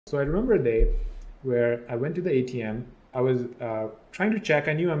So I remember a day where I went to the ATM. I was trying to check.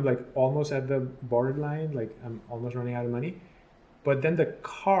 I knew I'm like almost at the borderline, like I'm almost running out of money. But then the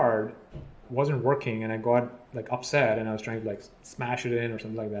card wasn't working and I got like upset and I was trying to like smash it in or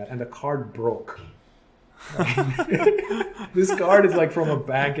something like that. And the card broke. This card is like from a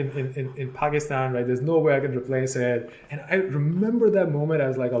bank in Pakistan, right? There's no way I can replace it. And I remember that moment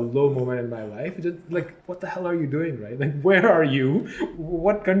as like a low moment in my life. Just like, what the hell are you doing, right? Like, where are you?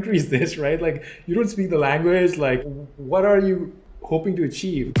 What country is this, right? Like, you don't speak the language. Like, what are you hoping to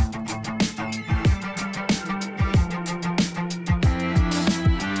achieve?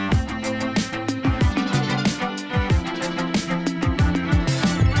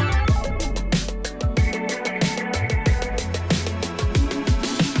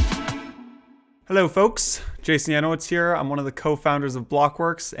 Hello folks, Jason Yanowitz here. I'm one of the co-founders of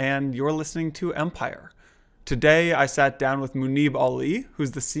Blockworks and you're listening to Empire. Today I sat down with Muneeb Ali,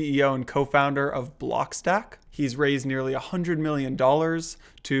 who's the CEO and co-founder of Blockstack. He's raised nearly $100 million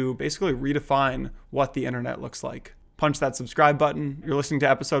to basically redefine what the internet looks like. Punch that subscribe button. You're listening to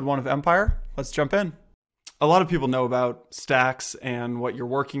episode 1 of Empire. Let's jump in. A lot of people know about Stacks and what you're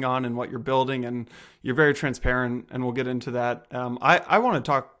working on and what you're building, and you're very transparent, and we'll get into that. I want to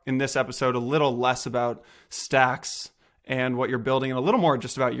talk in this episode a little less about Stacks and what you're building and a little more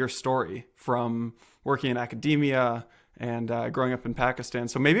just about your story from working in academia and growing up in Pakistan.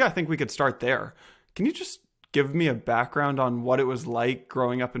 So maybe I think we could start there. Can you just give me a background on what it was like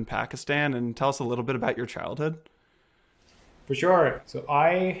growing up in Pakistan and tell us a little bit about your childhood? For sure. So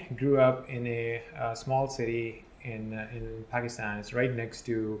I grew up in a small city in Pakistan. It's right next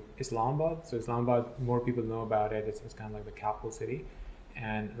to Islamabad. So Islamabad, more people know about it. It's kind of like the capital city.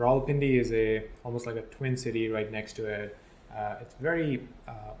 And Rawalpindi is almost like a twin city right next to it. It's very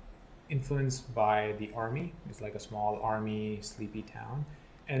influenced by the army. It's like a small army, sleepy town.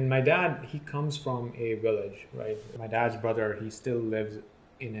 And my dad, he comes from a village, right? My dad's brother, he still lives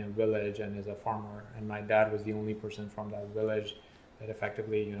in a village and is a farmer, and my dad was the only person from that village that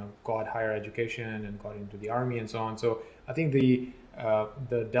effectively got higher education and got into the army and so on. So I think the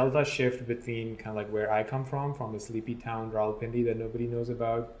delta shift between kind of like where I come from the sleepy town Rawalpindi that nobody knows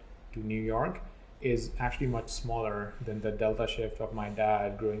about, to New York is actually much smaller than the delta shift of my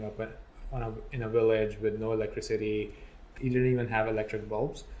dad growing up in a village with no electricity. He didn't even have electric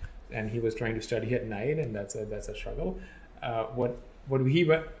bulbs, and he was trying to study at night, and that's a struggle.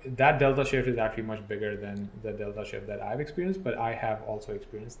 That delta shift is actually much bigger than the delta shift that I've experienced, but I have also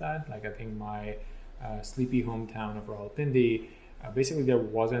experienced that. Like, I think my sleepy hometown of Rawalpindi, basically there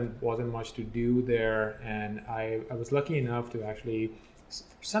wasn't much to do there, and I was lucky enough to actually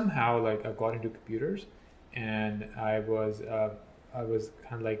somehow I got into computers, and I was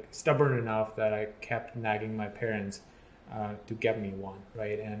kind of like stubborn enough that I kept nagging my parents to get me one,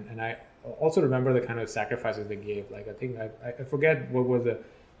 right? And I also remember the kind of sacrifices they gave. Like, I think I forget what was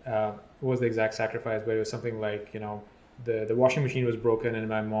the exact sacrifice, but it was something like, the washing machine was broken and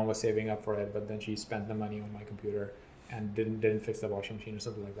my mom was saving up for it, but then she spent the money on my computer and didn't fix the washing machine or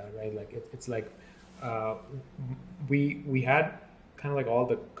something like that, right? Like it's like we had kind of like all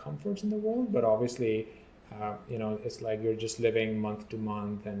the comforts in the world, but obviously it's like you're just living month to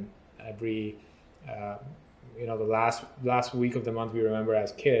month, and every the last week of the month we remember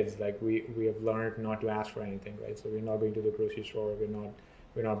as kids, like we have learned not to ask for anything, right? So we're not going to the grocery store,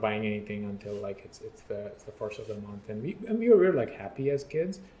 we're not buying anything until like it's the first of the month, and we were like happy as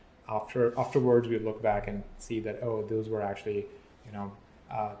kids. Afterwards we look back and see that, oh, those were actually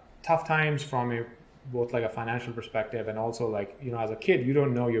tough times from both like a financial perspective, and also like as a kid you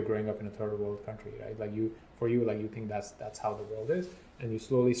don't know you're growing up in a third world country, right? Like you think that's how the world is, and you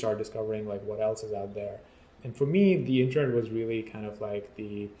slowly start discovering like what else is out there. And for me, the internet was really kind of like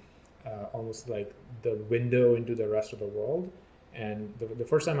the almost like the window into the rest of the world. And the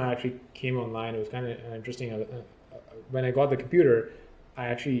first time I actually came online, it was kind of interesting. When I got the computer, I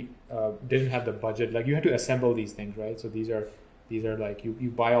actually didn't have the budget. Like, you had to assemble these things, right? So these are like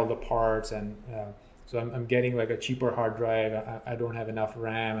you buy all the parts, and so I'm getting like a cheaper hard drive. I don't have enough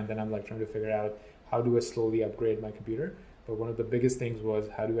RAM, and then I'm like trying to figure out how do I slowly upgrade my computer. But one of the biggest things was,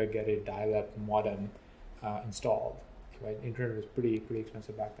 how do I get a dial-up modem installed, right? Internet was pretty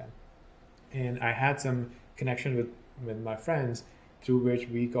expensive back then, and I had some connection with my friends through which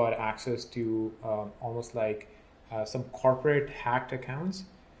we got access to almost like some corporate hacked accounts,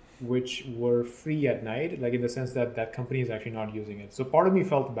 which were free at night, like in the sense that company is actually not using it. So part of me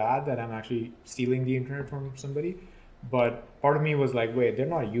felt bad that I'm actually stealing the internet from somebody, but part of me was like, wait, they're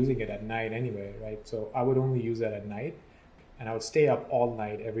not using it at night anyway, right? So I would only use that at night, and I would stay up all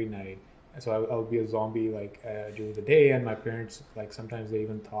night every night So I'll be a zombie like during the day, and my parents like sometimes they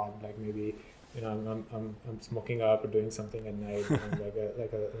even thought like maybe I'm smoking up or doing something at night, and I'm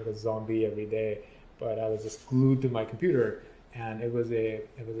like a zombie every day. But I was just glued to my computer, and it was a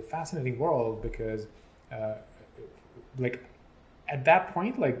fascinating world because like at that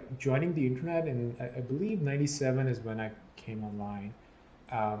point, like joining the internet in I believe '97 is when I came online.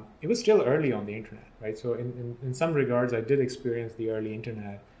 It was still early on the internet, right? So in some regards, I did experience the early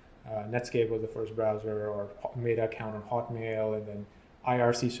internet. Netscape was the first browser, or made an account on Hotmail, and then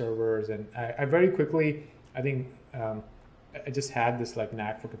IRC servers, and I very quickly, I think, I just had this like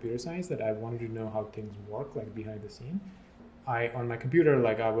knack for computer science that I wanted to know how things work like behind the scene. On my computer,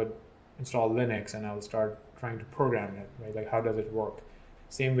 like I would install Linux and I would start trying to program it, right? Like how does it work?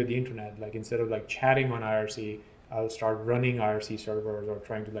 Same with the internet. Like instead of like chatting on IRC, I'll start running IRC servers or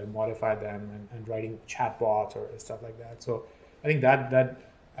trying to like modify them and writing chatbots or stuff like that. So I think that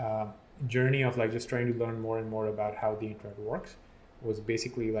journey of like just trying to learn more and more about how the internet works was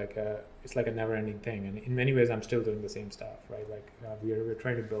basically like it's like a never-ending thing. And in many ways, I'm still doing the same stuff, right? Like we're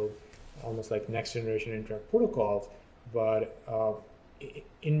trying to build almost like next generation internet protocols, but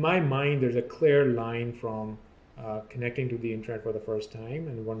in my mind, there's a clear line from connecting to the internet for the first time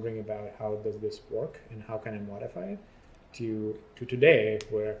and wondering about how does this work and how can I modify it to today,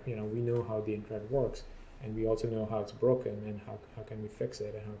 where we know how the internet works and we also know how it's broken and how can we fix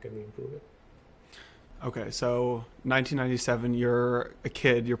it and how can we improve it. Okay, so 1997, you're a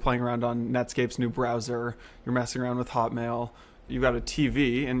kid, you're playing around on Netscape's new browser, you're messing around with Hotmail, you've got a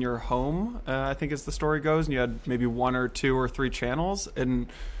TV in your home, I think as the story goes, and you had maybe 1 or 2 or 3 channels. And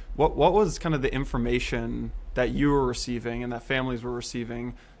what was kind of the information that you were receiving and that families were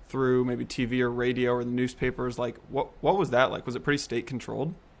receiving through maybe TV or radio or the newspapers? Like, what was that like? Was it pretty state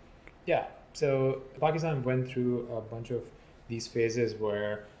controlled? Yeah, so Pakistan went through a bunch of these phases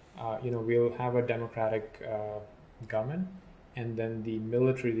where we'll have a democratic government, and then the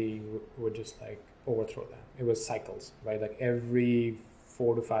military would just like overthrow them. It was cycles, right? Like every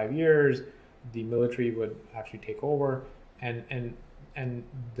 4 to 5 years, the military would actually take over, and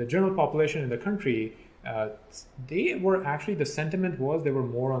the general population in the country, they were actually, the sentiment was they were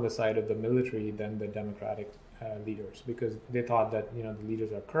more on the side of the military than the democratic leaders, because they thought that the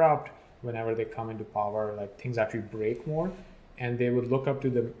leaders are corrupt. Whenever they come into power, like things actually break more, and they would look up to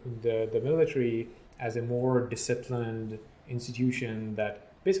the military as a more disciplined institution that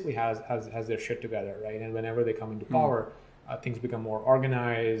basically has their shit together, right? And whenever they come into power, things become more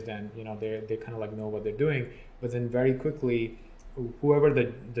organized, and they kind of like know what they're doing. But then very quickly, whoever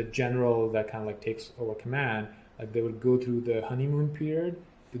the general that kind of like takes over command, like they would go through the honeymoon period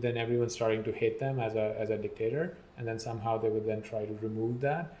to then everyone starting to hate them as a dictator, and then somehow they would then try to remove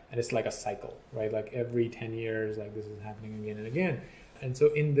that, and it's like a cycle, right? Like every 10 years, like this is happening again and again. And so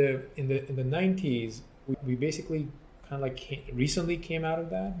in the 90s, we basically kind of like recently came out of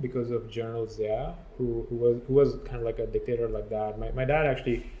that because of General Zia, who was kind of like a dictator like that. My dad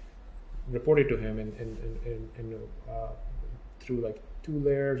actually reported to him in through like 2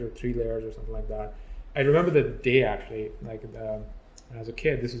 layers or 3 layers or something like that. I remember the day actually, like when I was a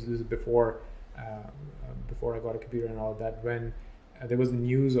kid. This is before I got a computer and all of that. When there was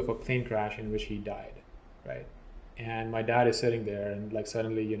news of a plane crash in which he died, right? And my dad is sitting there, and like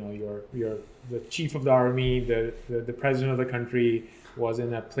suddenly, you're the chief of the army, the president of the country was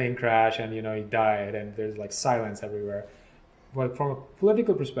in a plane crash, and he died, and there's like silence everywhere. But from a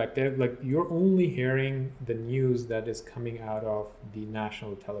political perspective, like you're only hearing the news that is coming out of the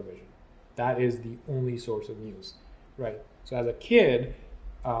national television. That is the only source of news, right? So as a kid,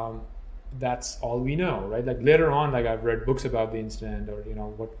 that's all we know, right? Like later on, like I've read books about the incident, or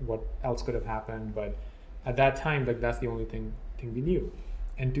what else could have happened, but at that time, like that's the only thing we knew.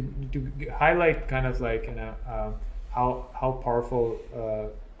 And to highlight kind of like how powerful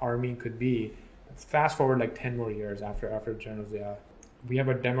army could be, fast forward like 10 more years after General Zia, we have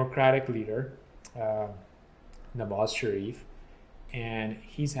a democratic leader, Nawaz Sharif, and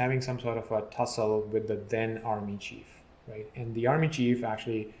he's having some sort of a tussle with the then army chief, right? And the army chief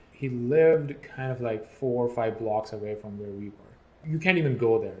actually, he lived kind of like 4 or 5 blocks away from where we were. You can't even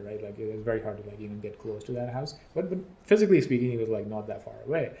go there, right? Like it was very hard to like even get close to that house. But physically speaking, he was like not that far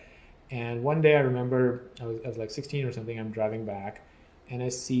away. And one day I remember I was like 16 or something. I'm driving back, and I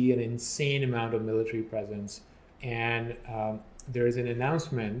see an insane amount of military presence. And there is an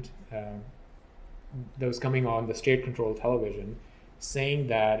announcement that was coming on the state-controlled television saying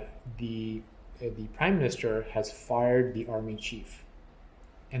that the prime minister has fired the army chief.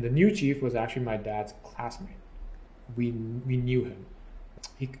 And the new chief was actually my dad's classmate. We knew him.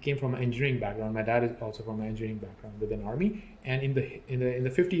 He came from an engineering background. My dad is also from an engineering background within army. And in the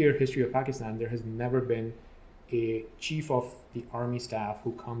 50-year history of Pakistan, there has never been a chief of the army staff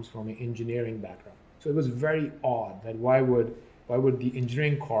who comes from an engineering background. So it was very odd that why would the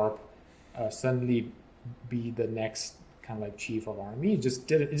engineering corp suddenly be the next kind of like chief of army? It just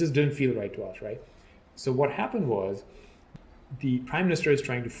didn't feel right to us, right? So what happened was the prime minister is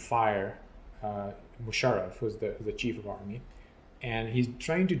trying to fire Musharraf, who's the chief of army, and he's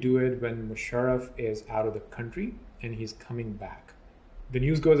trying to do it when Musharraf is out of the country and he's coming back. The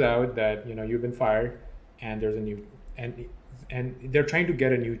news goes out that you've been fired, and there's a new and they're trying to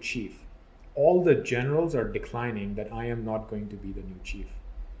get a new chief. All the generals are declining that I am not going to be the new chief,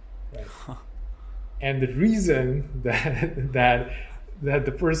 right? And the reason that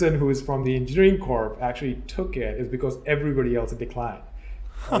the person who is from the engineering corp actually took it is because everybody else declined.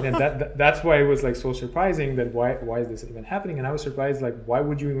 And that's why it was like so surprising that why is this even happening? And I was surprised, like, why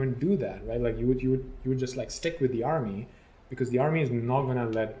would you even do that, right? Like you would just like stick with the army, because the army is not going to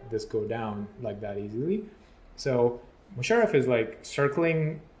let this go down like that easily. So Musharraf is like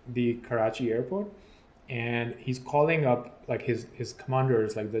circling the Karachi airport, and he's calling up like his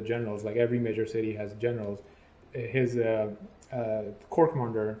commanders, like the generals. Like every major city has generals. His corps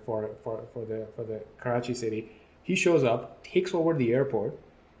commander for the Karachi city, he shows up, takes over the airport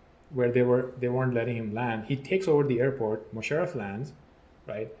where they weren't letting him land. He takes over the airport. Musharraf lands,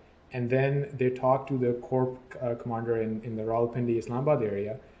 right? And then they talk to the corps commander in the Rawalpindi, Islamabad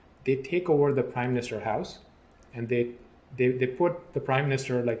area. They take over the prime minister house, and they put the prime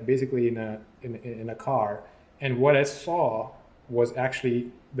minister like basically in a car. And what I saw was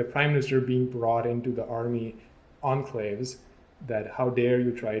actually the prime minister being brought into the army enclaves, that how dare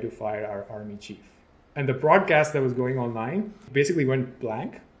you try to fire our army chief. And the broadcast that was going online basically went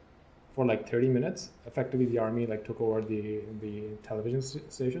blank for like 30 minutes. Effectively, the army like took over the television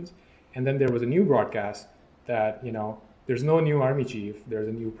stations. And then there was a new broadcast that, there's no new army chief, there's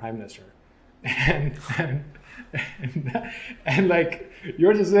a new prime minister. And like,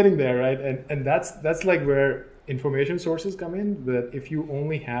 you're just sitting there, right? And that's like where information sources come in, that if you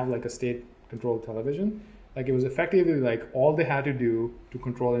only have like a state controlled television, like it was effectively like all they had to do to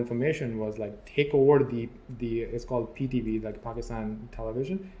control information was like take over the it's called PTV, like Pakistan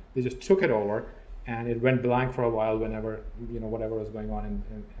television. They just took it over, and it went blank for a while whenever whatever was going on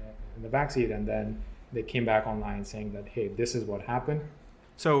in the backseat, and then they came back online saying that, hey, this is what happened.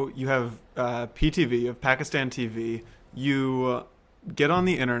 So you have PTV, of Pakistan TV. You get on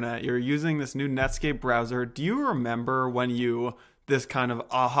the internet. You're using this new Netscape browser. Do you remember when this kind of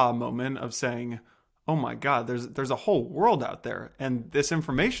aha moment of saying, oh my God, there's a whole world out there, and this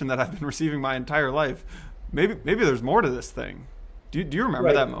information that I've been receiving my entire life, maybe there's more to this thing. Do you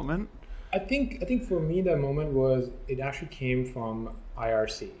remember that moment? I think for me that moment was, it actually came from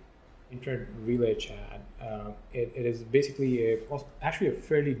IRC, Internet Relay Chat. It is basically actually a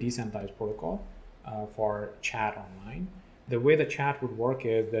fairly decentralized protocol for chat online. The way the chat would work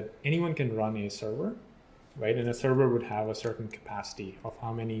is that anyone can run a server, right? And a server would have a certain capacity of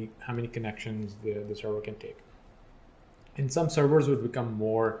how many connections the server can take. And some servers would become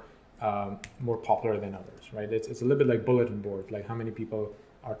more popular than others, right? It's a little bit like bulletin board, like how many people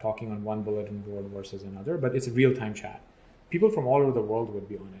are talking on one bulletin board versus another, but it's a real-time chat. People from all over the world would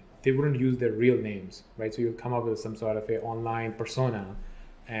be on it. They wouldn't use their real names, right? So you'll come up with some sort of a online persona,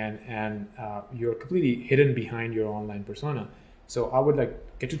 and you're completely hidden behind your online persona. So I would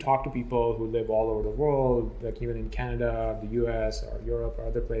like get to talk to people who live all over the world, like even in Canada, the US, or Europe, or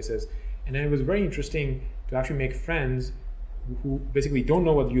other places. And then it was very interesting to actually make friends who basically don't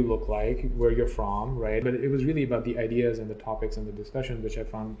know what you look like, where you're from, right? But it was really about the ideas and the topics and the discussion, which I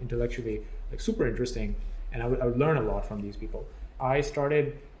found intellectually like super interesting. And I would learn a lot from these people. I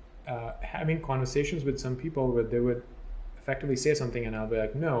started having conversations with some people where they would effectively say something, and I'll be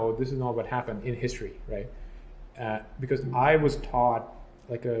like, no, this is not what happened in history, right? Because I was taught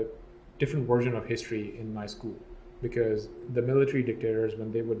like a different version of history in my school, because the military dictators,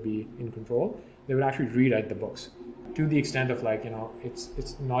 when they would be in control, they would actually rewrite the books to the extent of like,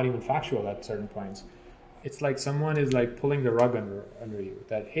 it's not even factual at certain points. It's like someone is like pulling the rug under you,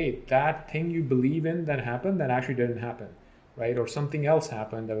 that, hey, that thing you believe in that happened, that actually didn't happen, right? Or something else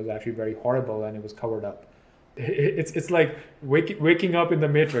happened that was actually very horrible and it was covered up. It's like waking up in the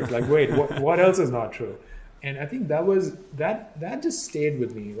Matrix, like, wait, what else is not true? And I think that just stayed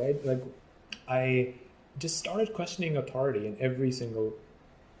with me, right? Like I just started questioning authority in every single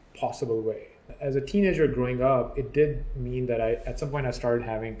possible way. As a teenager growing up, it did mean that at some point I started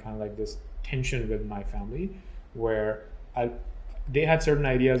having kind of like this tension with my family, where they had certain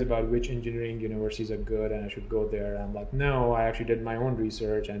ideas about which engineering universities are good and I should go there. And I'm like, no, I actually did my own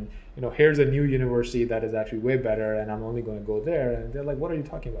research, and here's a new university that is actually way better, and I'm only going to go there. And they're like, what are you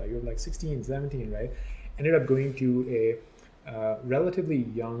talking about? You're like 16, 17, right? Ended up going to a relatively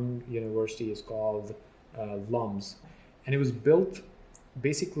young university. It's called LUMS, and it was built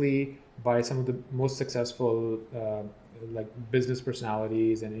basically by some of the most successful like business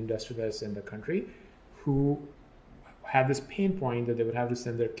personalities and industrialists in the country, who had this pain point that they would have to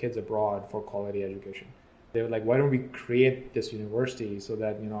send their kids abroad for quality education. They were like, why don't we create this university so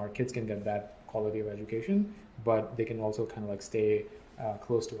that our kids can get that quality of education, but they can also kind of like stay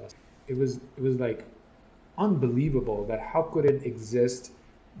close to us. It was like unbelievable that how could it exist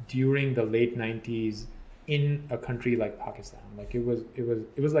during the late 90s in a country like Pakistan. Like it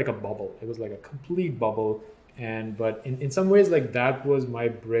was like a bubble. It was like a complete bubble. But in some ways, like that was my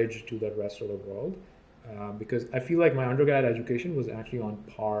bridge to the rest of the world, because I feel like my undergrad education was actually on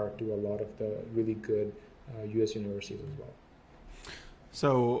par to a lot of the really good U.S. universities as well.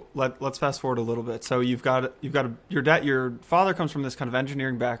 So let's fast forward a little bit. So your father comes from this kind of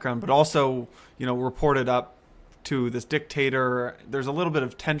engineering background, but also reported up to this dictator. There's a little bit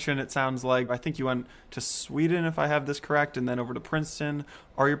of tension, it sounds like. I think you went to Sweden, if I have this correct, and then over to Princeton.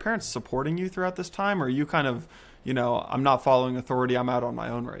 Are your parents supporting you throughout this time, or are you kind of, I'm not following authority, I'm out on my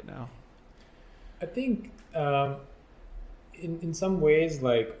own right now? I think in some ways,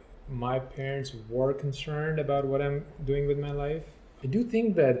 like my parents were concerned about what I'm doing with my life. I do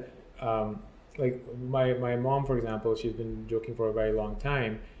think that like my mom, for example, she's been joking for a very long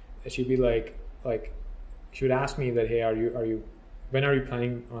time. She'd be like she would ask me that, hey, when are you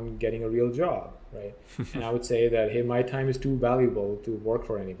planning on getting a real job, right? And I would say that, hey, my time is too valuable to work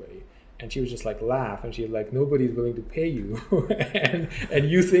for anybody. And she would just like laugh, and she's like, nobody's willing to pay you, and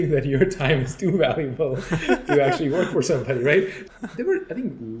you think that your time is too valuable to actually work for somebody, right? They were, I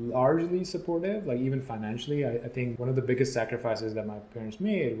think, largely supportive, like even financially. I think one of the biggest sacrifices that my parents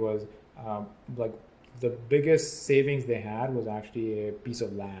made was like the biggest savings they had was actually a piece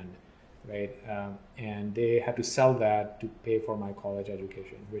of land, right? And they had to sell that to pay for my college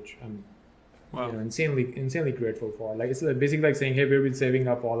education, which I'm insanely grateful for. Like it's basically like saying, hey, we've been saving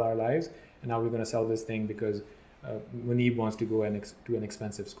up all our lives, and now we're going to sell this thing because Muneeb wants to go to an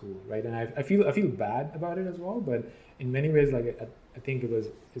expensive school, right? And I feel bad about it as well, but in many ways, like I think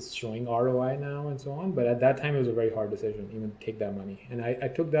it's showing ROI now and so on. But at that time, it was a very hard decision, even to take that money, and I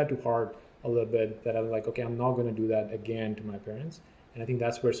took that to heart a little bit. That I was like, okay, I'm not going to do that again to my parents. And I think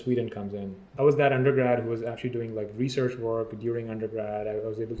that's where Sweden comes in. I was that undergrad who was actually doing like research work during undergrad. I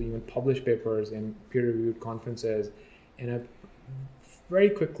was able to even publish papers in peer-reviewed conferences. And very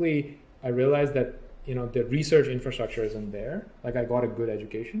quickly, I realized that, the research infrastructure isn't there. Like I got a good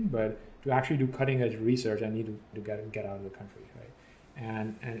education, but to actually do cutting edge research, I need to get out of the country, right?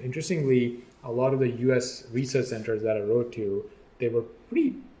 And interestingly, a lot of the US research centers that I wrote to, they were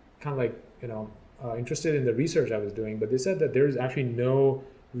pretty kind of like, interested in the research I was doing, but they said that there is actually no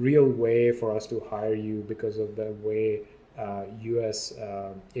real way for us to hire you because of the way US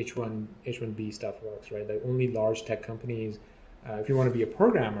H1B stuff works, right? Like only large tech companies, if you want to be a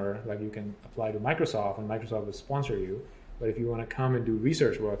programmer, like you can apply to Microsoft and Microsoft will sponsor you. But if you want to come and do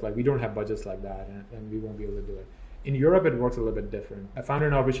research work, like we don't have budgets like that, and we won't be able to do it. In Europe, it works a little bit different. I found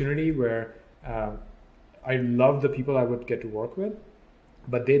an opportunity where I loved the people I would get to work with,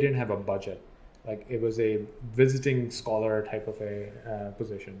 but they didn't have a budget. Like it was a visiting scholar type of a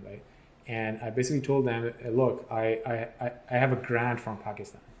position, right? And I basically told them, look, I have a grant from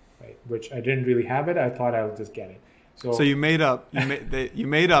Pakistan, right? Which I didn't really have it. I thought I would just get it. So you made up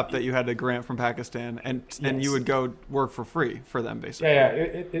that you had a grant from Pakistan, and you would go work for free for them, basically. Yeah.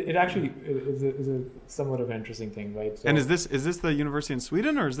 It actually is a somewhat of an interesting thing, right? So, and is this the university in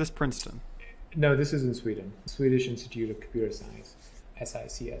Sweden, or is this Princeton? No, this is in Sweden, Swedish Institute of Computer Science,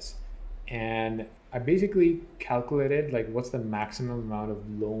 SICS. And I basically calculated like what's the maximum amount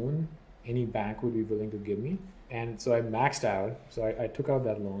of loan any bank would be willing to give me. And so I maxed out. So I took out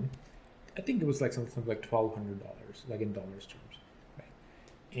that loan. I think it was like something like $1,200, like in dollars terms, right?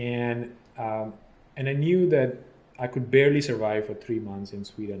 And I knew that I could barely survive for 3 months in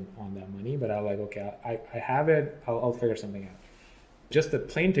Sweden on that money. But I was like, okay, I have it. I'll figure something out. Just the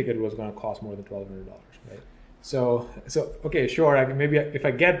plane ticket was going to cost more than $1,200, right? So okay, sure. Maybe if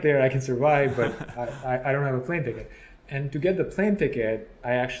I get there, I can survive, but I don't have a plane ticket. And to get the plane ticket,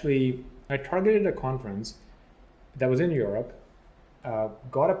 I targeted a conference that was in Europe,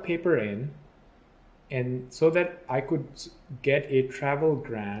 got a paper in, and so that I could get a travel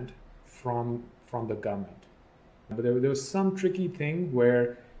grant from the government. But there was some tricky thing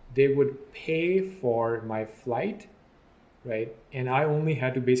where they would pay for my flight right? And I only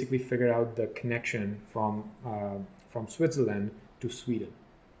had to basically figure out the connection from Switzerland to Sweden.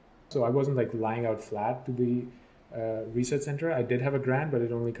 So I wasn't like lying out flat to the research center. I did have a grant, but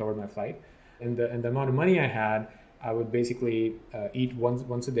it only covered my flight. And the amount of money I had, I would basically eat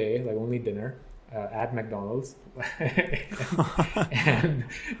once a day, like only dinner, at McDonald's, and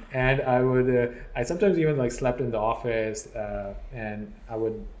I sometimes even like slept in the office, and I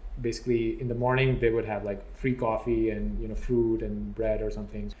would basically in the morning they would have like free coffee and fruit and bread or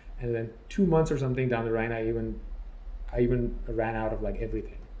something, and then 2 months or something down the line I even ran out of like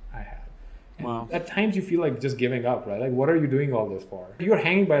everything I had. And wow. At times you feel like just giving up, right? Like, what are you doing all this for? You're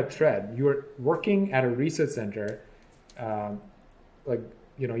hanging by a thread. You're working at a research center,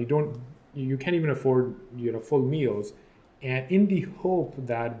 you can't even afford full meals, and in the hope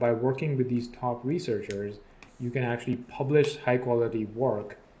that by working with these top researchers you can actually publish high quality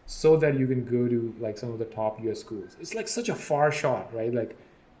work so that you can go to like some of the top US schools. It's like such a far shot, right? Like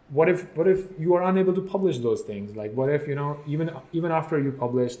what if you are unable to publish those things? Like what if even after you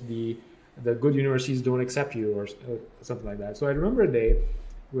publish, the good universities don't accept you or something like that. So I remember a day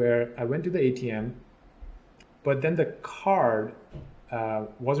where I went to the ATM, but then the card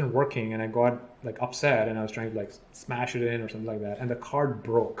wasn't working, and I got like upset, and I was trying to like smash it in or something like that, and the card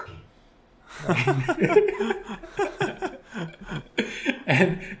broke.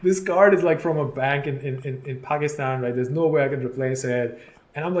 And this card is like from a bank in Pakistan, right? There's no way I can replace it,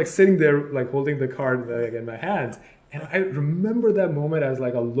 and I'm like sitting there like holding the card like in my hands, and I remember that moment as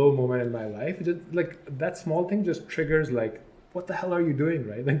like a low moment in my life. It just like that small thing just triggers like, what the hell are you doing,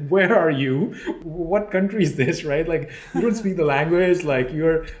 right? Like, where are you? What country is this, right? Like, you don't speak the language. Like,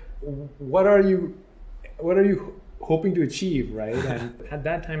 what are you hoping to achieve, right? And at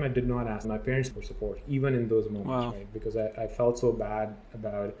that time, I did not ask my parents for support, even in those moments, wow. right? Because I felt so bad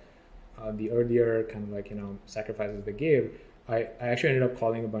about the earlier kind of like, sacrifices they gave. I actually ended up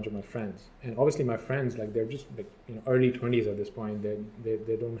calling a bunch of my friends, and obviously my friends, like, they're just like early 20s at this point.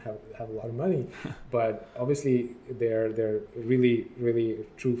 They don't have a lot of money, but obviously they're really, really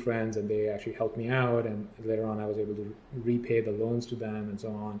true friends, and they actually helped me out. And later on, I was able to repay the loans to them and so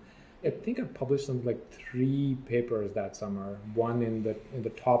on. I think I published something like 3 papers that summer. One in the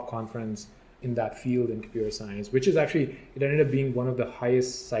top conference in that field in computer science, which is actually, it ended up being one of the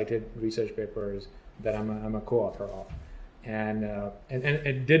highest cited research papers that I'm a co-author of. And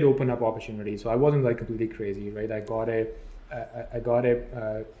it did open up opportunities. So I wasn't like completely crazy, right? I got a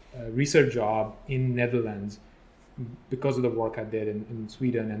research job in Netherlands because of the work I did in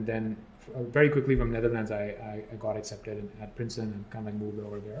Sweden, and then very quickly from Netherlands I got accepted at Princeton and kind of like moved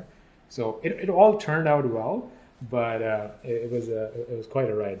over there. So it all turned out well, but it was quite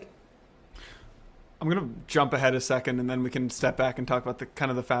a ride. I'm going to jump ahead a second, and then we can step back and talk about the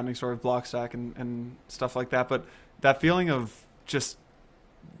kind of the founding story of Blockstack and stuff like that. But that feeling of just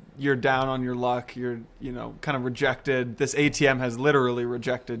you're down on your luck, you're kind of rejected. This ATM has literally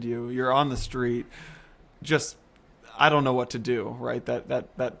rejected you. You're on the street. Just, I don't know what to do, right?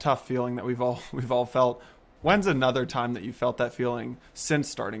 That tough feeling that we've all felt. When's another time that you felt that feeling since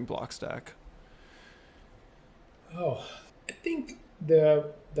starting Blockstack? Oh, I think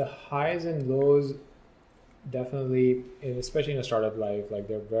the highs and lows definitely, especially in a startup life, like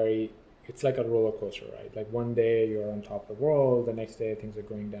it's like a roller coaster, right? Like one day you're on top of the world, the next day things are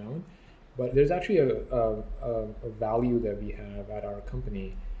going down. But there's actually a value that we have at our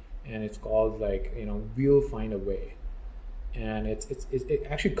company, and it's called like, we'll find a way. And it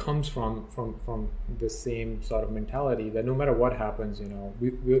actually comes from the same sort of mentality that no matter what happens,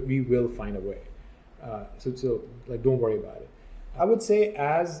 we will find a way. So like, don't worry about it. I would say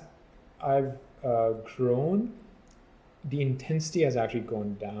as I've grown, the intensity has actually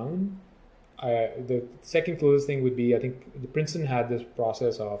gone down. The second closest thing would be, I think the Princeton had this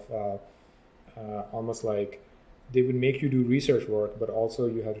process of almost like they would make you do research work, but also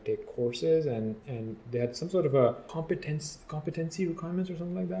you have to take courses, and they had some sort of a competency requirements or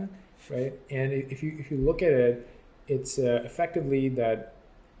something like that, right? And if you look at it, it's effectively that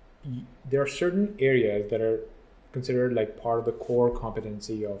there are certain areas that are considered like part of the core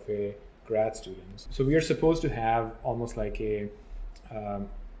competency of a grad student. So we are supposed to have almost like a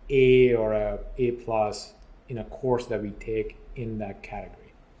or a A+ in a course that we take in that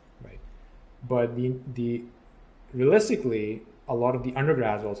category, right? But the realistically, a lot of the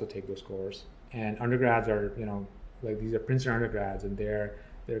undergrads also take those courses, and undergrads are, like these are Princeton undergrads, and they're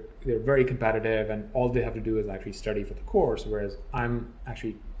very competitive, and all they have to do is actually study for the course. Whereas I'm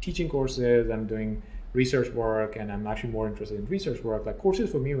actually teaching courses, I'm doing research work, and I'm actually more interested in research work. Like courses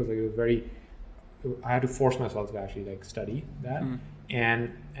for me was like, I had to force myself to actually like study that.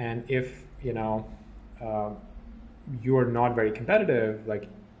 And if you're not very competitive, like,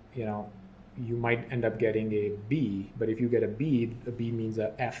 you know, you might end up getting a B, but if you get a B means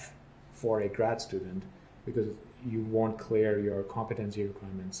a F for a grad student because you won't clear your competency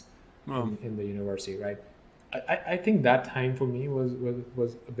requirements in the university, right? I think that time for me was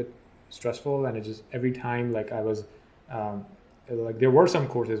a bit stressful, and it just every time like I was like there were some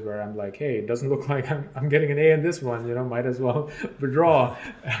courses where I'm like, hey, it doesn't look like I'm getting an A in this one, you know, might as well withdraw,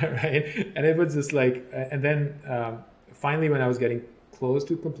 right? And it was just like, and then finally when I was getting close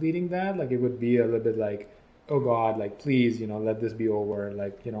to completing that, like it would be a little bit like, oh God, like please, you know, let this be over.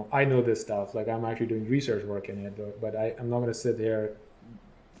 Like, you know, I know this stuff. Like I'm actually doing research work in it, but I'm not going to sit here,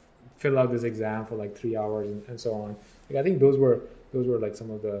 fill out this exam for like 3 hours and so on. Like I think those were like some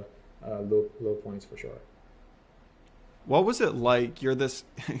of the low points for sure. What was it like? You're this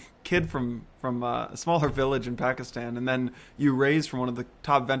kid from a smaller village in Pakistan, and then you raised from one of the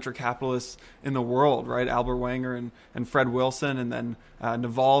top venture capitalists in the world, right? Albert Wenger and Fred Wilson, and then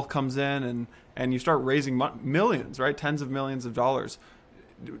Naval comes in, and you start raising millions, right? Tens of millions of dollars.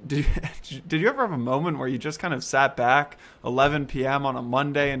 Did you ever have a moment where you just kind of sat back 11 p.m. on a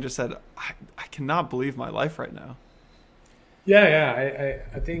Monday and just said, I cannot believe my life right now? Yeah.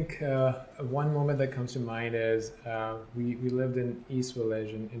 I think one moment that comes to mind is we lived in East Village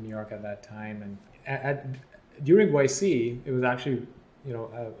in New York at that time, and during YC, it was actually, you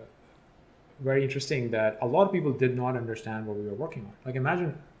know, very interesting that a lot of people did not understand what we were working on. Like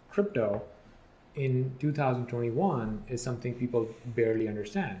imagine crypto in 2021 is something people barely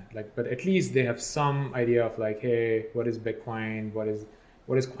understand. Like, but at least they have some idea of like, hey, what is Bitcoin? What is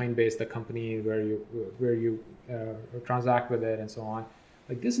Coinbase, the company where you transact with it and so on.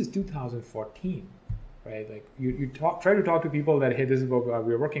 Like this is 2014, right? Like you try to talk to people that, hey, this is what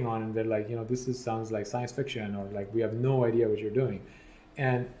we're working on, and they're like, you know, sounds like science fiction, or like we have no idea what you're doing.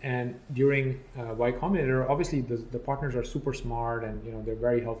 And during Y Combinator, obviously the partners are super smart and, you know, they're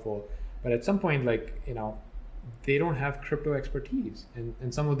very helpful. But at some point, like, you know, they don't have crypto expertise,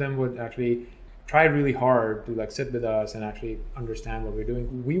 and some of them would actually try really hard to like sit with us and actually understand what we're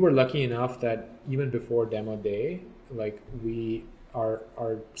doing. We were lucky enough that even before demo day, like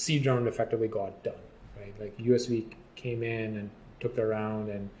our seed round effectively got done, right? Like USV came in and took the round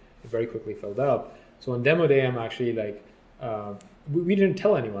and it very quickly filled up. So on demo day, I'm actually like, we didn't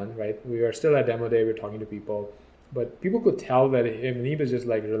tell anyone, right? We were still at demo day, we were talking to people. But people could tell that Muneeb is just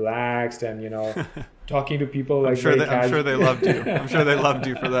like relaxed and, you know, talking to people like I'm sure they loved you. I'm sure they loved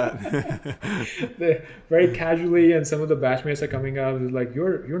you for that. Very casually, and some of the batchmates are coming up. It's like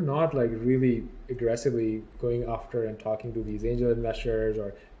you're not like really aggressively going after and talking to these angel investors,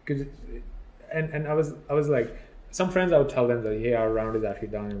 or because, and I was like, some friends I would tell them that, hey, our round is actually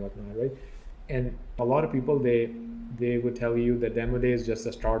done and whatnot, right? And a lot of people they would tell you that demo day is just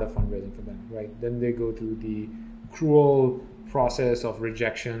the start of fundraising for them, right? Then they go through the cruel process of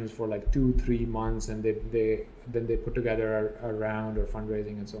rejections for like 2-3 months, and then they put together a round or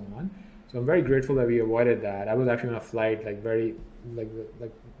fundraising and so on. So I'm very grateful that we avoided that. I was actually on a flight like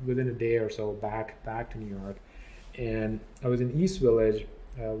within a day or so back to New York, and I was in East Village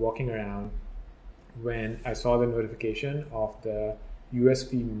walking around when I saw the notification of the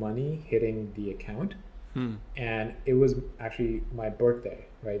USV money hitting the account. And it was actually my birthday,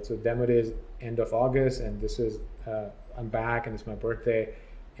 right? So demo day is end of August, and this is I'm back, and it's my birthday,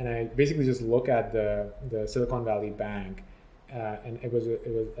 and I basically just look at the Silicon Valley Bank, and it was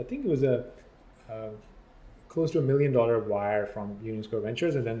I think it was a close to $1 million wire from Union Square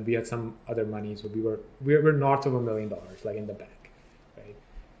Ventures, and then we had some other money, so we were north of $1 million, like in the bank,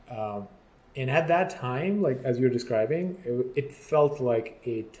 right? And at that time, like as you're describing, it felt like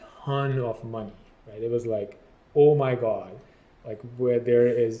a ton of money. Right? It was like, oh my God, like where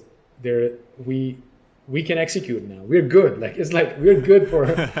we can execute now. We're good. Like it's like we're good for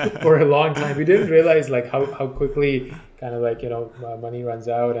a long time. We didn't realize like how quickly kind of like, you know, money runs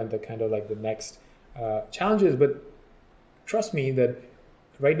out and the kind of like the next challenges. But trust me that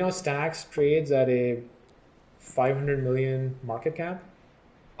right now Stacks trades at a 500 million market cap.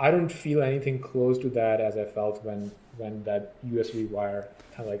 I don't feel anything close to that as I felt when that USV wire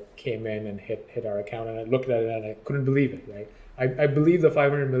kind of like came in and hit our account, and I looked at it and I couldn't believe it, right? I believe the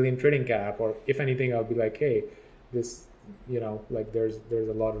 500 million trading cap, or if anything, I'll be like, hey, this, you know, like there's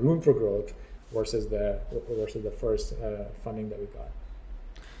a lot of room for growth versus the first funding that we got.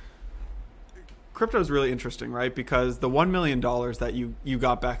 Crypto is really interesting, right? Because the $1 million that you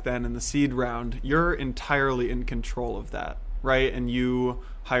got back then in the seed round, you're entirely in control of that, right? And you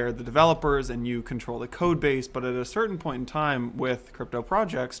hire the developers and you control the code base. But at a certain point in time with crypto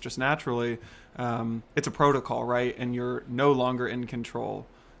projects, just naturally, it's a protocol, right? And you're no longer in control.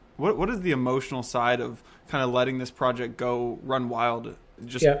 What is the emotional side of kind of letting this project go run wild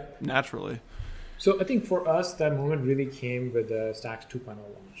just naturally? So I think for us, that moment really came with the Stacks 2.0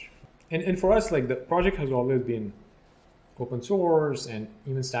 launch. And for us, like the project has always been open source, and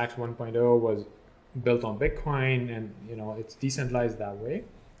even Stacks 1.0 was built on Bitcoin, and it's decentralized that way.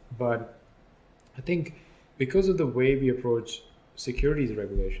 But I think because of the way we approach securities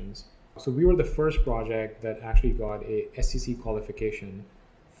regulations, so we were the first project that actually got a SEC qualification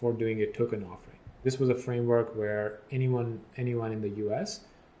for doing a token offering. This was a framework where anyone in the US,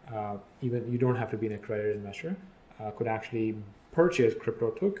 even you don't have to be an accredited investor, could actually purchase crypto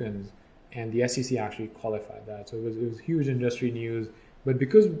tokens, and the SEC actually qualified that. So it was huge industry news. But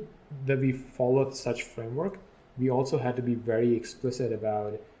because that we followed such framework, we also had to be very explicit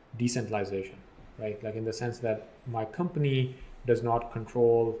about decentralization, right? Like in the sense that my company does not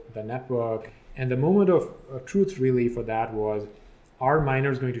control the network. And the moment of truth really for that was, are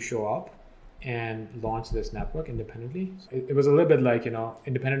miners going to show up and launch this network independently? It was a little bit like,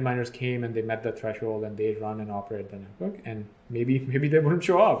 independent miners came and they met the threshold and they run and operate the network, and maybe they wouldn't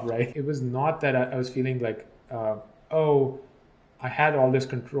show up, right? It was not that I was feeling like, I had all this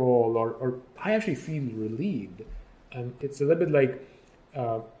control, or I actually feel relieved. And it's a little bit like,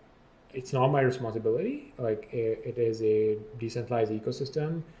 it's not my responsibility. Like it is a decentralized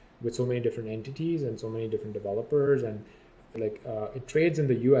ecosystem with so many different entities and so many different developers, and it trades in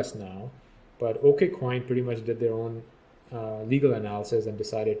the US now, but OKCoin pretty much did their own legal analysis and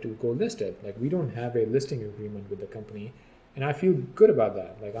decided to go list it. Like we don't have a listing agreement with the company, and I feel good about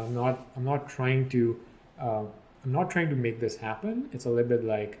that. Like I'm not trying to make this happen. It's a little bit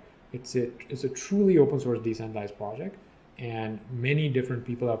like it's a truly open source decentralized project, and many different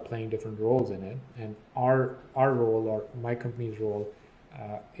people are playing different roles in it. And our role, or my company's role,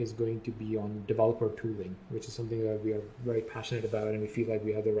 is going to be on developer tooling, which is something that we are very passionate about, and we feel like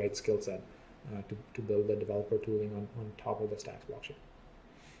we have the right skill set to build the developer tooling on top of the Stacks blockchain.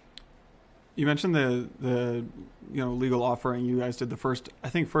 You mentioned the legal offering. You guys did the first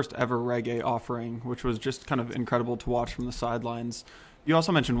ever Reg A offering, which was just kind of incredible to watch from the sidelines. You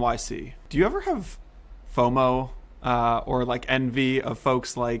also mentioned YC. Do you ever have FOMO or like envy of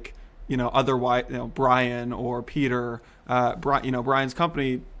folks like Brian or Peter? Brian's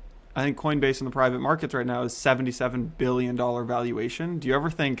company, I think Coinbase in the private markets right now is $77 billion valuation. Do you ever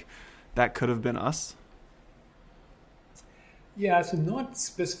think that could have been us? Yeah, so not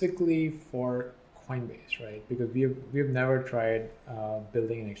specifically for Coinbase, right? Because we have never tried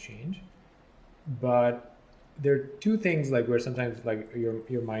building an exchange, but there are two things like where sometimes like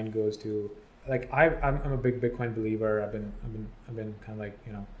your mind goes to, like I'm a big Bitcoin believer. I've been kind of like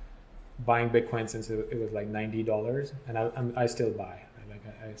buying Bitcoin since it was like $90, and I still buy. Right? Like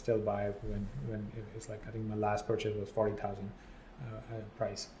I still buy when it's like, I think my last purchase was 40,000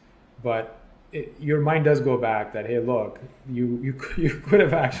 price, but your mind does go back that, hey, look, you could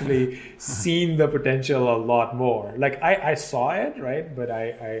have actually seen the potential a lot more. Like I saw it, right, but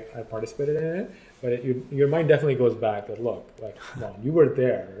I participated in it. But your mind definitely goes back that, look, like, come on, you were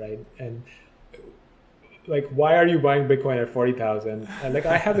there, right? And like, why are you buying Bitcoin at 40,000? And like,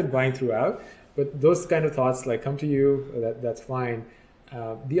 I have been buying throughout, but those kind of thoughts like come to you. That's fine.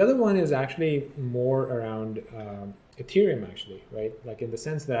 The other one is actually more around Ethereum, actually, right? Like in the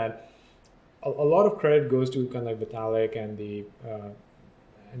sense that a lot of credit goes to kind of like Vitalik and the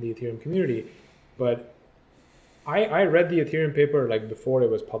Ethereum community, but I read the Ethereum paper like before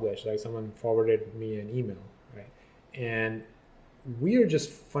it was published. Like someone forwarded me an email, right? And we are just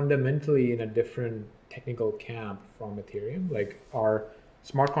fundamentally in a different technical camp from Ethereum. Like our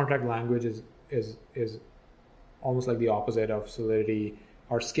smart contract language is almost like the opposite of Solidity.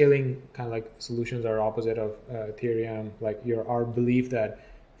 Our scaling kind of like solutions are opposite of Ethereum. Like our belief that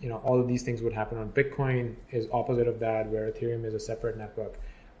all of these things would happen on Bitcoin is opposite of that, where Ethereum is a separate network.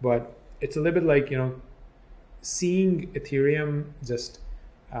 But it's a little bit like seeing Ethereum just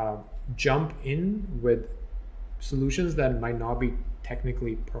jump in with solutions that might not be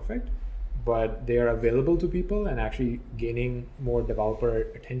technically perfect, but they are available to people and actually gaining more developer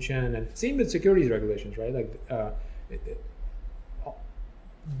attention. And same with securities regulations, right? Like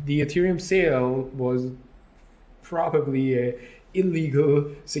the Ethereum sale was probably a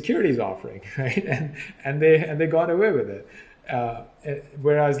illegal securities offering, right? And they got away with it.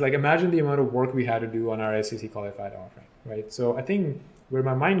 Whereas, like, imagine the amount of work we had to do on our SEC qualified offering, right? So I think where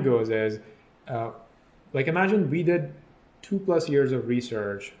my mind goes is, like, imagine we did 2+ years of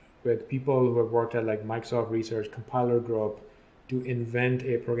research with people who have worked at like Microsoft Research Compiler Group to invent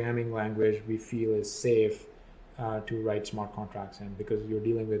a programming language we feel is safe to write smart contracts in, because you're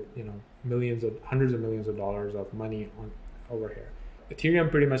dealing with hundreds of millions of dollars of money over here.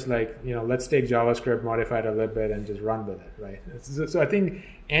 Ethereum pretty much like, let's take JavaScript, modify it a little bit, and just run with it, right? So I think,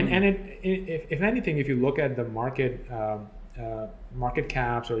 if anything, if you look at the market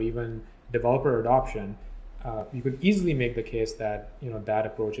caps or even developer adoption, you could easily make the case that that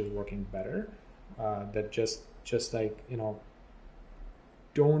approach is working better. That just like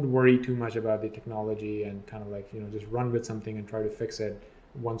don't worry too much about the technology and kind of like just run with something and try to fix it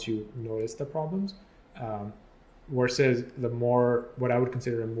once you notice the problems. Versus what I would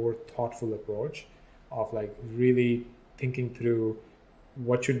consider a more thoughtful approach of like really thinking through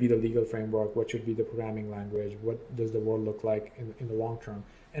what should be the legal framework, what should be the programming language, what does the world look like in the long term.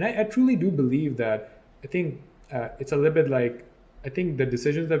 And I truly do believe that I think it's a little bit like, I think the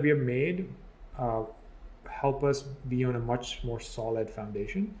decisions that we have made help us be on a much more solid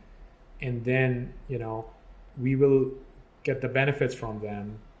foundation. And then, we will get the benefits from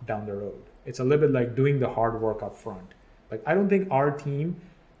them down the road. It's a little bit like doing the hard work up front. Like, I don't think our team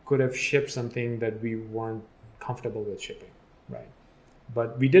could have shipped something that we weren't comfortable with shipping, right?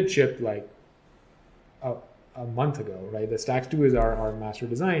 But we did ship like a month ago, right? The Stacks 2 is our master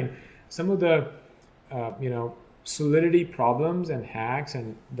design. Some of the, Solidity problems and hacks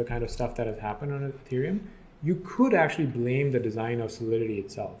and the kind of stuff that has happened on Ethereum, you could actually blame the design of Solidity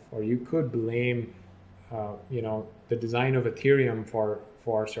itself, or you could blame, the design of Ethereum for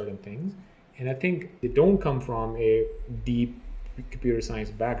certain things. And I think they don't come from a deep computer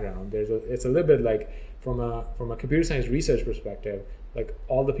science background. It's a little bit like from a computer science research perspective, like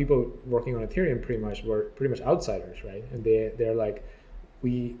all the people working on Ethereum were pretty much outsiders, right? And they're like,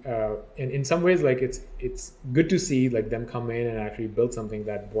 and in some ways, like it's good to see like them come in and actually build something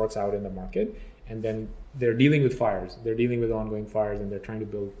that works out in the market. And then they're dealing with fires. They're dealing with ongoing fires, and they're trying to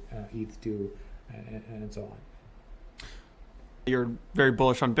build ETH2 and so on. You're very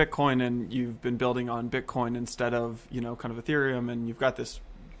bullish on Bitcoin, and you've been building on Bitcoin instead of, kind of Ethereum, and you've got this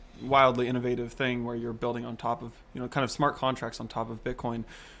wildly innovative thing where you're building on top of, kind of smart contracts on top of Bitcoin.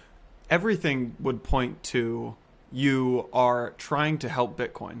 Everything would point to you are trying to help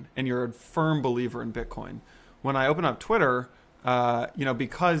Bitcoin, and you're a firm believer in Bitcoin. When I open up Twitter,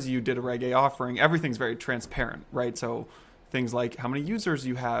 because you did a Reg A offering, everything's very transparent, right? So things like how many users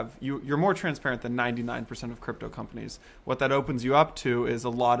you have, you're more transparent than 99% of crypto companies. What that opens you up to is a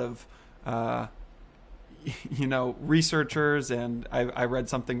lot of, researchers. And I read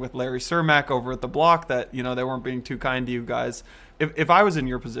something with Larry Cermak over at The Block that, they weren't being too kind to you guys. If I was in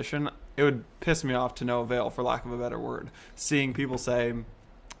your position, it would piss me off to no avail, for lack of a better word, seeing people say,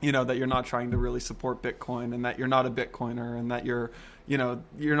 that you're not trying to really support Bitcoin, and that you're not a Bitcoiner, and that you're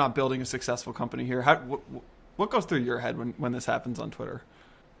not building a successful company here. What goes through your head when this happens on Twitter?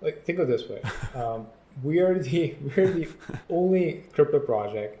 Like, think of it this way. We're the only crypto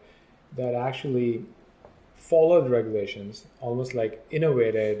project that actually followed regulations, almost like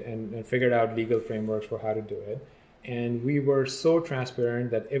innovated and figured out legal frameworks for how to do it. And we were so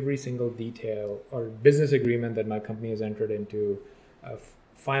transparent that every single detail or business agreement that my company has entered into,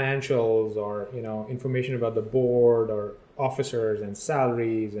 financials or information about the board or officers and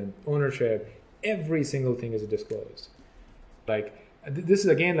salaries and ownership, every single thing is disclosed. Like, this is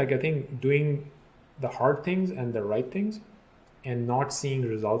again, like, I think doing the hard things and the right things and not seeing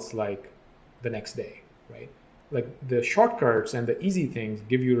results like the next day, right? Like, the shortcuts and the easy things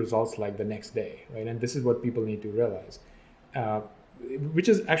give you results like the next day, right? And this is what people need to realize, which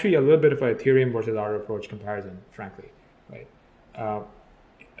is actually a little bit of a Ethereum versus our approach comparison, frankly, right?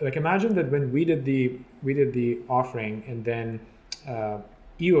 Like, imagine that when we did the offering, and then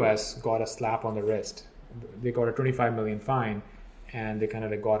EOS got a slap on the wrist. They got a 25 million fine, and they kind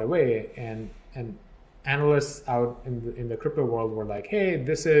of got away. And analysts out in the crypto world were like, hey,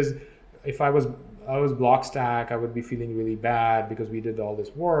 this is, if I was Blockstack, I would be feeling really bad because we did all this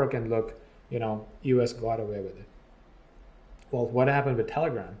work, and look, EOS got away with it. Well, what happened with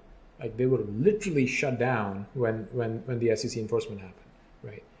Telegram? Like, they were literally shut down when the SEC enforcement happened,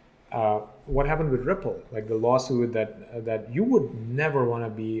 right? What happened with Ripple? Like, the lawsuit that you would never want to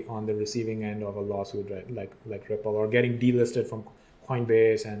be on the receiving end of a lawsuit, right? Like Ripple, or getting delisted from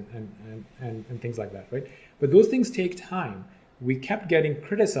Coinbase and things like that, right? But those things take time. We kept getting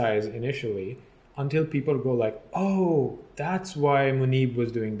criticized initially until people go like, oh, that's why Muneeb was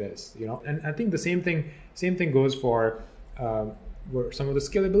doing this, And I think the same thing goes for some of the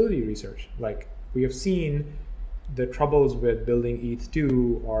scalability research. Like, we have seen the troubles with building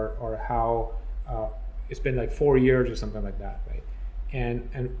ETH2 or how it's been like 4 years or something like that, right?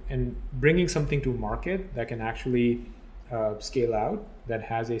 And bringing something to market that can actually scale out, that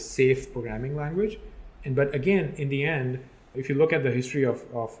has a safe programming language. But again, in the end, if you look at the history of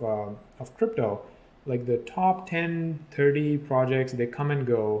crypto, like the top 10, 30 projects, they come and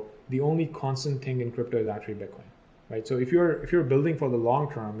go. The only constant thing in crypto is actually Bitcoin, right? So if you're building for the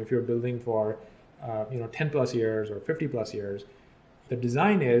long term, if you're building for 10 plus years or 50 plus years, the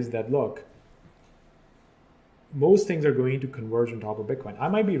design is that, look, most things are going to converge on top of Bitcoin. I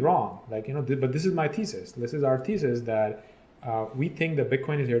might be wrong, but this is my thesis. This is our thesis that we think that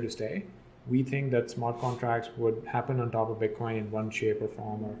Bitcoin is here to stay. We think that smart contracts would happen on top of Bitcoin in one shape or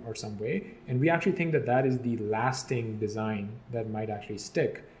form or some way. And we actually think that that is the lasting design that might actually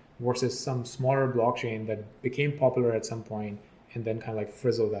stick versus some smaller blockchain that became popular at some point and then kind of like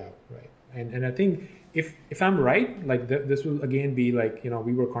frizzled out, right? And I think if I'm right, like this will again be like,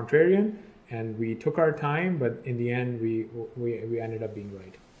 we were contrarian and we took our time, but in the end, we ended up being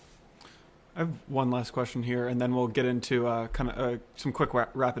right. I have one last question here, and then we'll get into some quick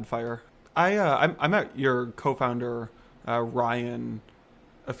rapid fire. I met your co-founder, Ryan,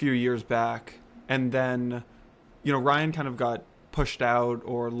 a few years back, and then, Ryan kind of got pushed out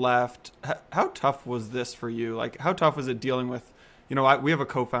or left. How tough was this for you? Like, how tough was it dealing with, we have a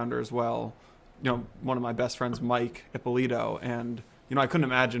co-founder as well, one of my best friends, Mike Ippolito, and, I couldn't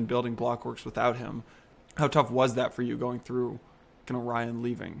imagine building Blockworks without him. How tough was that for you going through Ryan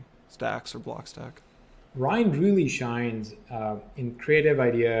leaving Stacks or Blockstack? Ryan really shines in creative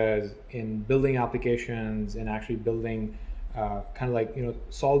ideas, in building applications, and actually building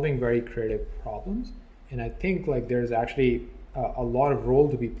solving very creative problems. And I think there's actually a lot of role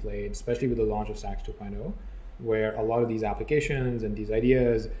to be played, especially with the launch of Stacks 2.0, where a lot of these applications and these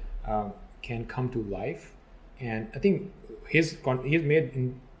ideas can come to life. And I think he's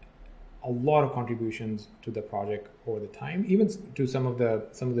made a lot of contributions to the project over the time, even to some of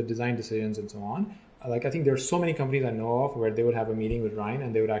the design decisions and so on. I think there's so many companies I know of where they would have a meeting with Ryan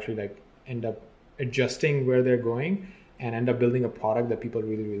and they would actually end up adjusting where they're going and end up building a product that people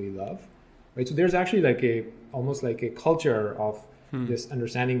really, really love. Right. So there's actually almost like a culture of this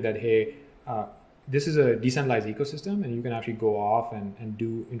understanding that, hey, this is a decentralized ecosystem and you can actually go off and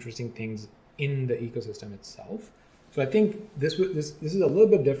do interesting things in the ecosystem itself. So I think this is a little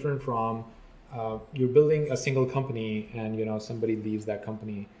bit different from you're building a single company and somebody leaves that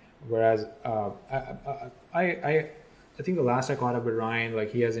company. Whereas I think the last I caught up with Ryan,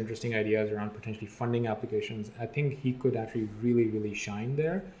 he has interesting ideas around potentially funding applications. I think he could actually really, really shine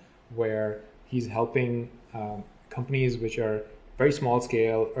there, where he's helping companies which are very small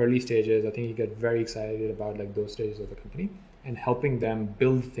scale, early stages. I think he got very excited about those stages of the company and helping them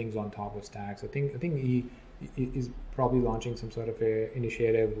build things on top of Stacks. I think he is probably launching some sort of a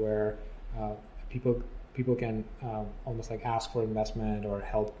initiative where people can almost ask for investment or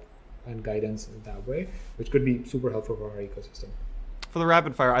help and guidance in that way, which could be super helpful for our ecosystem. For the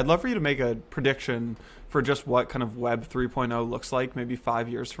rapid fire, I'd love for you to make a prediction for just what kind of Web 3.0 looks like maybe 5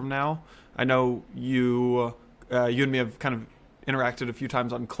 years from now. I know you and me have kind of interacted a few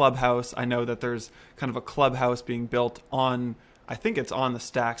times on Clubhouse. I know that there's kind of a Clubhouse being built on, I think it's on the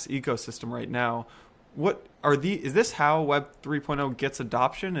Stacks ecosystem right now. Is this how Web 3.0 gets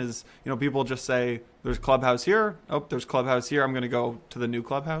adoption? Is, people just say, there's Clubhouse here. Oh, there's Clubhouse here. I'm going to go to the new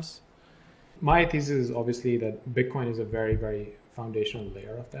Clubhouse. My thesis is obviously that Bitcoin is a very, very foundational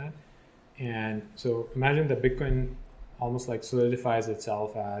layer of that. And so imagine that Bitcoin almost solidifies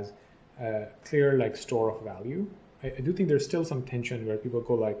itself as a clear store of value. I do think there's still some tension where people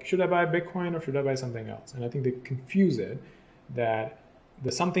go should I buy Bitcoin or should I buy something else? And I think they confuse it that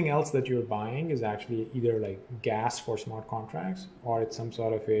the something else that you're buying is actually either gas for smart contracts or it's some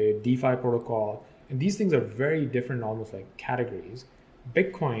sort of a DeFi protocol. And these things are very different, almost categories.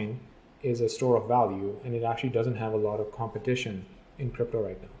 Bitcoin is a store of value and it actually doesn't have a lot of competition in crypto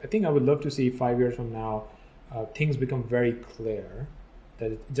right now. I think I would love to see 5 years from now, things become very clear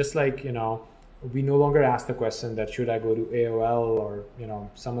that just we no longer ask the question that should I go to AOL or,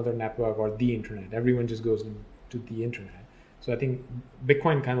 some other network or the internet. Everyone just goes to the internet. So I think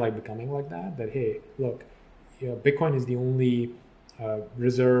Bitcoin kind of becoming like that, hey, look, Bitcoin is the only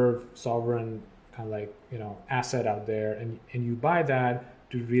reserve sovereign kind of asset out there. And you buy that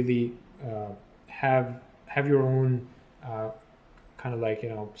to really have your own kind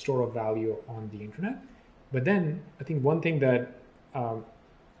of store of value on the internet. But then I think one thing that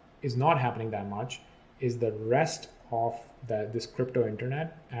is not happening that much is the rest of this crypto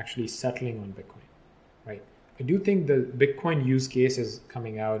internet actually settling on Bitcoin, right? I do think the Bitcoin use case is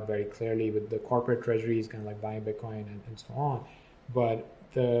coming out very clearly with the corporate treasuries kind of buying Bitcoin and so on. But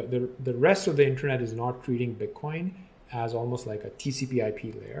the rest of the internet is not treating Bitcoin as almost like a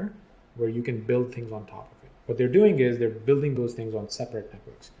TCP/IP layer where you can build things on top of it. What they're doing is they're building those things on separate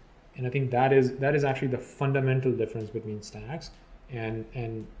networks. And I think that is actually the fundamental difference between Stacks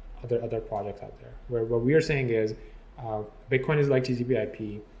and other projects out there. Where what we are saying is Bitcoin is like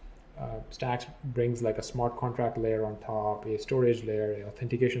TCP/IP. Stacks brings like a smart contract layer on top, a storage layer, an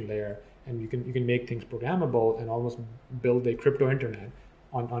authentication layer, and you can make things programmable and almost build a crypto internet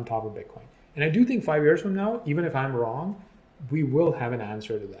on top of Bitcoin. And I do think 5 years from now, even if I'm wrong, we will have an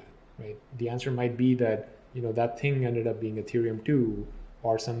answer to that, right? The answer might be that that thing ended up being Ethereum 2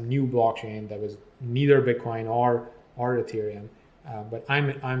 or some new blockchain that was neither Bitcoin or Ethereum. But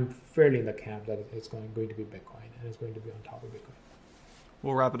I'm fairly in the camp that it's going to be Bitcoin, and it's going to be on top of Bitcoin.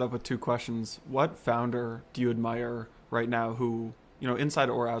 We'll wrap it up with two questions. What founder do you admire right now who, inside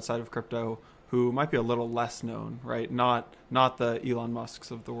or outside of crypto, who might be a little less known, right? Not the Elon Musks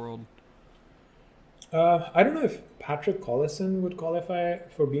of the world. I don't know if Patrick Collison would qualify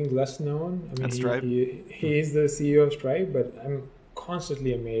for being less known. I mean, At Stripe? He is the CEO of Stripe, but I'm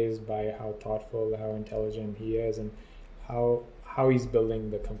constantly amazed by how thoughtful, how intelligent he is, and how he's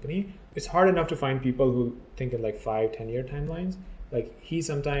building the company. It's hard enough to find people who think in like 5-10 year timelines. Like he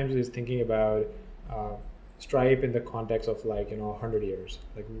sometimes is thinking about Stripe in the context of 100 years.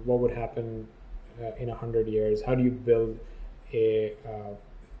 Like what would happen in 100 years? How do you build a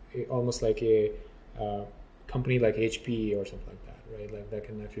almost like a company like HP or something like that, right? Like that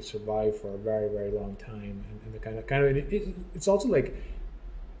can actually survive for a very, very long time. And the kind of it's also like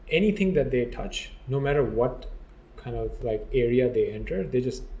anything that they touch, no matter what kind of like area they enter, they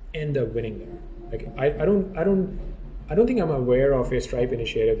just end up winning there. Like I don't think I'm aware of a Stripe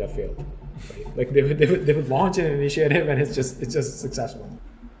initiative that failed. Right? Like they would launch an initiative and it's just successful.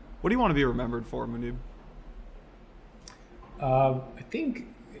 What do you want to be remembered for, Muneeb? I think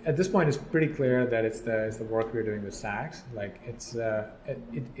at this point it's pretty clear that it's the work we're doing with Stacks. Like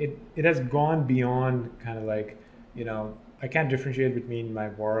it has gone beyond kind of like I can't differentiate between my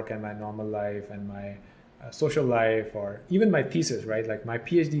work and my normal life and my social life or even my thesis, right? Like my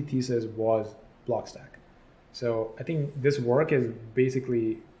PhD thesis was Blockstack. So I think this work is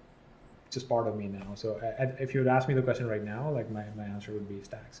basically just part of me now. So if you would ask me the question right now, like my answer would be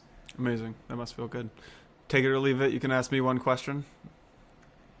Stacks. Amazing. That must feel good. Take it or leave it. You can ask me one question.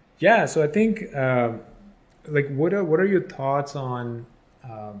 Yeah. So I think what are your thoughts on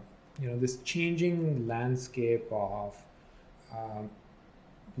this changing landscape of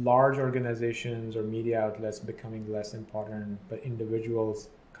large organizations or media outlets becoming less important, but individuals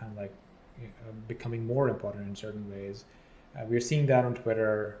kind of like becoming more important in certain ways. We're seeing that on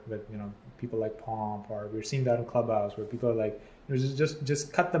Twitter with people like Pomp, or we're seeing that on Clubhouse where people are like,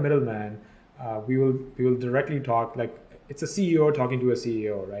 just cut the middleman. We will directly talk, like it's a CEO talking to a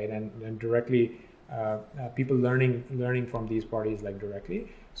CEO, right? And directly people learning from these parties like directly.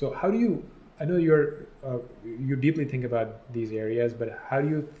 So how do you? I know you deeply think about these areas, but how do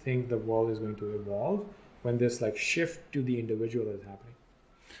you think the world is going to evolve when this like shift to the individual is happening?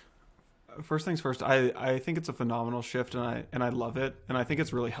 First things first, I think it's a phenomenal shift, and I love it, and I think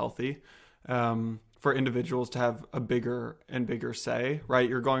it's really healthy for individuals to have a bigger and bigger say. Right,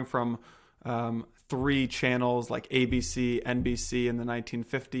 you're going from 3 channels like ABC, NBC in the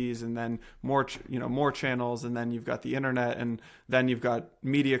 1950s, and then more channels, and then you've got the internet, and then you've got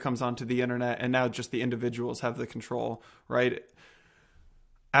media comes onto the internet, and now just the individuals have the control. Right,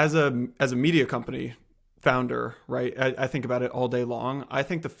 as a media company founder, right? I think about it all day long. I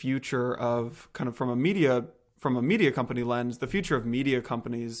think the future of kind of from a media company lens, the future of media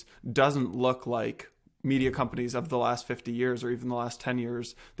companies doesn't look like media companies of the last 50 years or even the last 10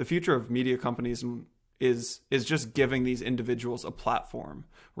 years. The future of media companies is just giving these individuals a platform,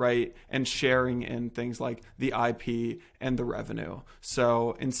 right? And sharing in things like the IP and the revenue.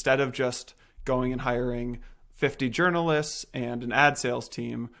 So instead of just going and hiring 50 journalists and an ad sales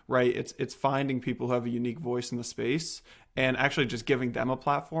team, right? It's finding people who have a unique voice in the space and actually just giving them a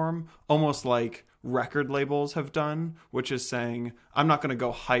platform, almost like record labels have done, which is saying, I'm not going to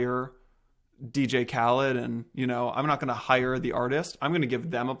go hire DJ Khaled and, I'm not going to hire the artist. I'm going to give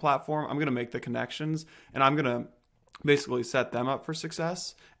them a platform. I'm going to make the connections, and I'm going to basically set them up for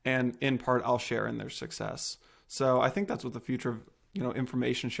success. And in part, I'll share in their success. So I think that's what the future of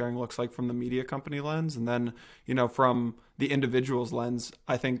information sharing looks like from the media company lens. And then, from the individual's lens,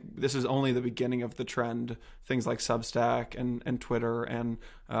 I think this is only the beginning of the trend. Things like Substack and Twitter and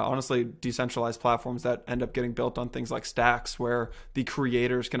honestly, decentralized platforms that end up getting built on things like Stacks, where the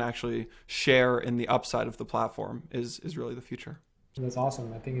creators can actually share in the upside of the platform is really the future. That's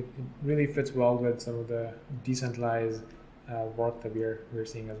awesome. I think it really fits well with some of the decentralized work that we're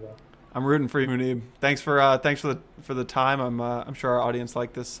seeing as well. I'm rooting for you, Muneeb. Thanks for the time. I'm sure our audience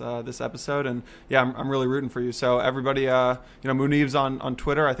liked this episode, and yeah, I'm really rooting for you. So everybody, Muneeb's on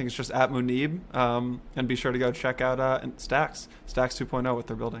Twitter. I think it's just @Muneeb, and be sure to go check out Stacks 2.0 what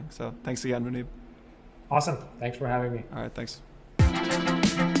they're building. So thanks again, Muneeb. Awesome. Thanks for having me. All right, thanks.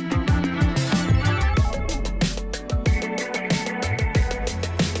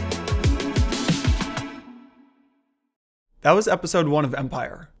 That was episode 1 of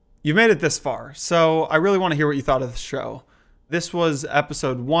Empire. You've made it this far, so I really want to hear what you thought of the show. This was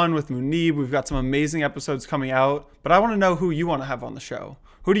episode 1 with Muneeb. We've got some amazing episodes coming out, but I want to know who you want to have on the show.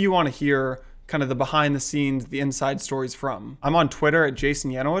 Who do you want to hear kind of the behind the scenes, the inside stories from? I'm on Twitter at Jason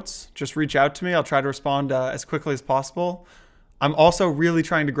Yanowitz. Just reach out to me. I'll try to respond as quickly as possible. I'm also really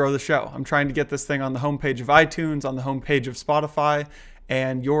trying to grow the show. I'm trying to get this thing on the homepage of iTunes, on the homepage of Spotify,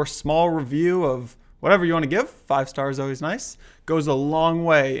 and your small review of whatever you want to give, 5 stars always nice, goes a long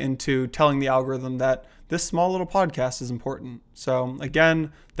way into telling the algorithm that this small little podcast is important. So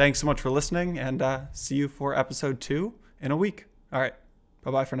again, thanks so much for listening, and see you for episode 2 in a week. All right,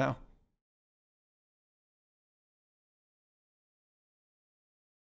 bye-bye for now.